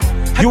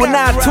You are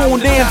now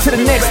tuned in to the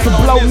Next to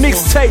Blow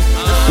mixtape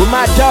with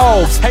my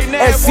dogs,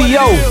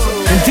 SCO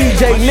and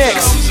DJ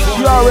Next.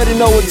 You already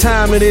know what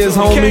time it is,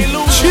 homie.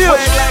 Chill.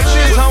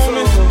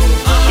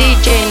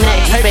 DJ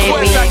Next,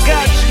 baby.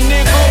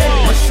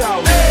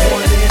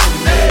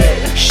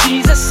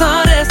 She's as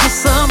hot as the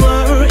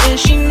summer, and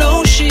she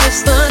knows she a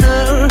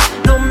stunner.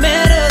 No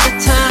matter the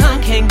time,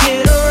 can't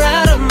get her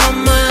out of my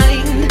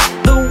mind.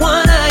 The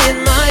one I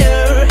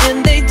admire,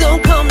 and they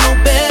don't come no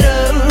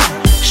better.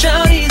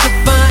 Shawty's a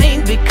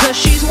find because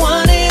she's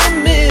one in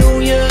a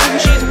million.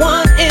 She's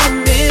one in a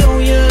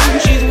million.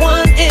 She's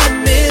one in a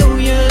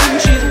million.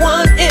 She's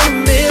one in a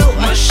million.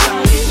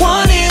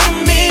 One in a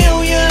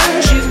million.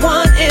 She's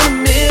one in a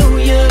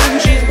million.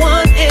 She's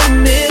one in a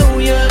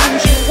million.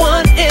 She's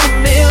one in a million. One in a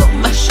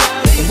million.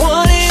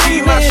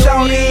 She my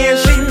shawty and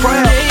she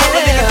proud. Hold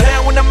a nigga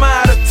down when I'm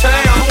out of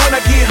town. When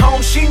I get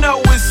home, she know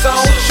it's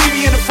on. She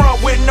be in the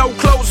front with no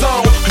clothes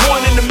on.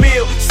 One in the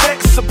meal,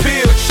 sex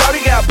appeal.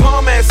 Shawty got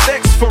bomb ass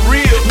sex for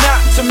real. Not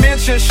to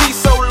mention she's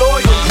so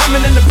loyal.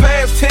 Women in the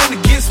past tend to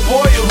get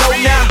spoiled. No,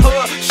 now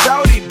her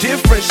shawty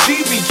different.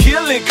 She be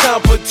killing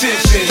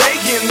competition. They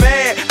get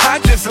mad, I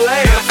just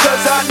laugh.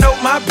 Cause I know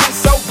my bitch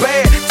so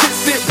bad. Tits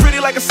sit pretty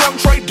like a something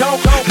Trey don't.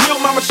 Lil'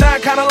 mama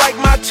shine kinda like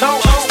my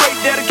tone.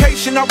 Straight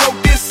dedication, I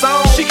wrote this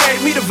song. She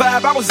gave me the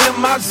vibe, I was in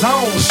my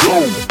zone.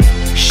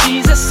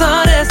 She's as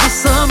hot as the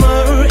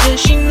summer, and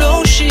she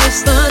knows she a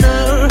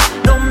stunner.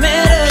 No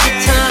matter the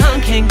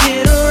time, can't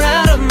get her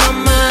out of my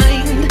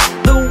mind.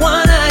 The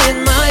one I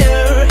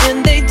admire,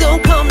 and they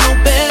don't come no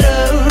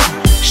better.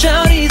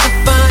 Shawty's a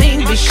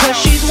find because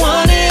she's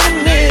one in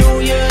a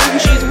million.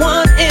 She's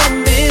one in a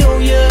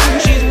million.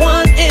 She's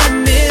one in a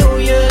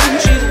million.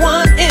 She's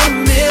one in a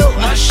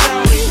million.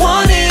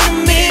 One in a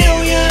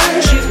million.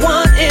 She's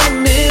one in a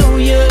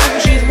million.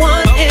 She's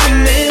one in a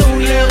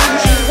million.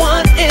 She's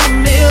one in a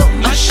million.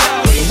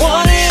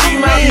 One in a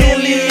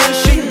million.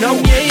 She know.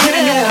 Get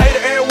a new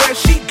hater everywhere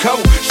she go.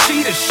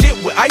 She the shit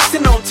with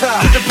icing on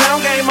top. Put the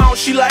pound game on,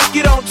 she like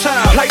it on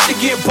time. Like to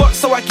get bucked,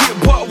 so I get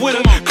bucked with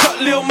her.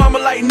 Cut lil' mama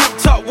like Nip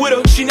Tuck with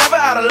her. She never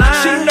out of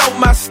line. She know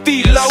my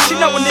stilo. She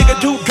know a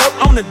nigga do dirt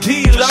on the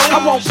D-Lo.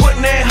 I won't put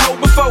that hoe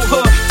before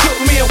her. Took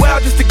me a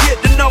while just to get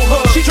to know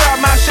her. She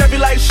drive my Chevy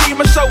like she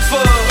my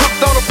chauffeur.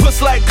 Hooked on a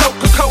puss like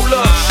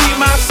Coca-Cola. She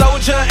my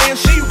soldier and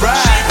she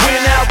ride.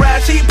 When I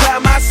ride, she by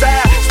my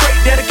side.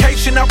 Straight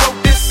dedication, I wrote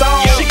this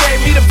song. She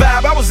gave me the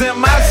vibe, I was in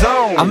my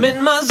zone. I'm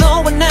in my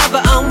zone whenever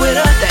I'm with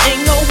her. There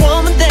ain't no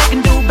woman that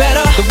can do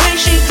better. The way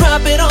she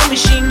drop it on me,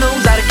 she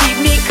knows how to keep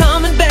me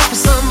coming back for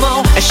some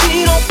more. And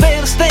she don't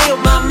fail to stay on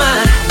my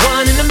mind.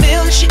 One in a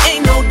million, she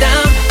ain't no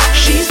dime.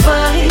 She's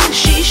fine,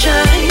 she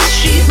shines,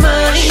 she's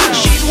mine.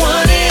 She's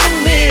one in a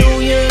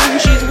million.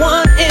 She's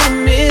one in a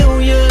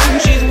million.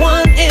 She's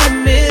one in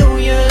a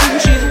million.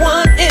 She's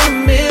one in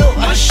a million.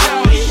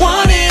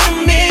 One in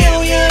a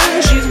million.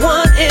 She's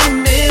one in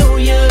a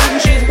million.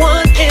 She's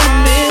one in a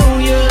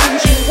million.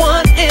 She's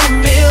one in a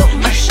million.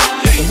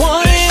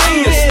 One in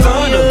a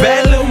million.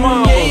 Bad little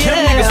mama.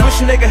 Them niggas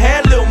wishing they could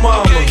have little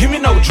mama. Give me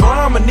no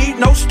drama, need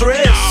no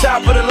stress.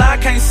 Top of the line,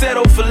 can't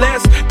settle for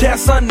less.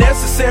 That's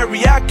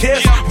unnecessary, I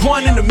guess.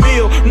 One in the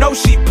meal, no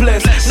she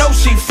blessed. No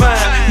she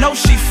fine, no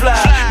she fly.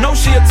 No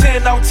she a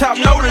 10 on top,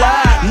 no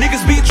lie.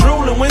 Niggas be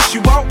drooling when she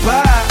walk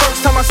by.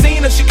 First time I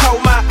seen her, she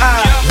caught my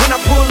eye. When I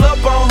pull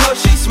up on her,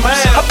 she smile.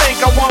 I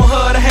think I want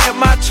her to have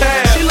my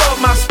child. She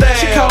love my style.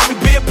 She called me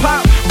Big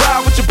Pop.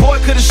 Ride with your boy,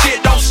 cause the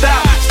shit don't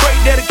stop.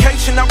 Straight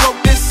dedication, I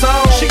wrote this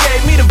song. She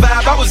gave me the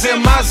vibe, I was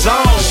in my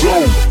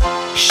zone.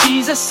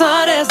 She's as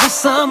hot as the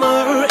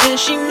summer, and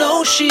she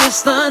knows she a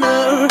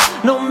stunner.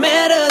 No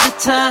matter the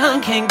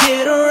time, can't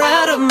get her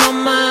out of my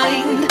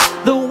mind.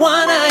 The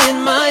one I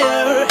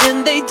admire,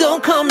 and they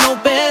don't come no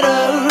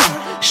better.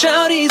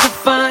 Shawty's a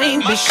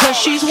find because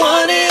she's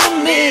one in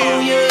a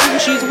million.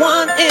 She's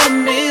one in a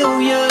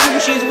million.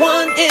 She's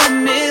one in a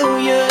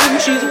million.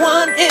 She's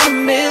one in a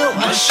million.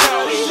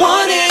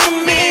 One in a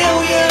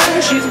million.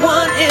 She's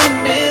one in a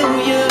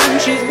million.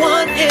 She's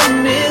one in a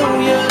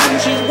million.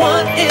 She's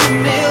one in a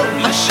million.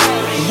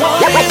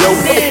 One in a million.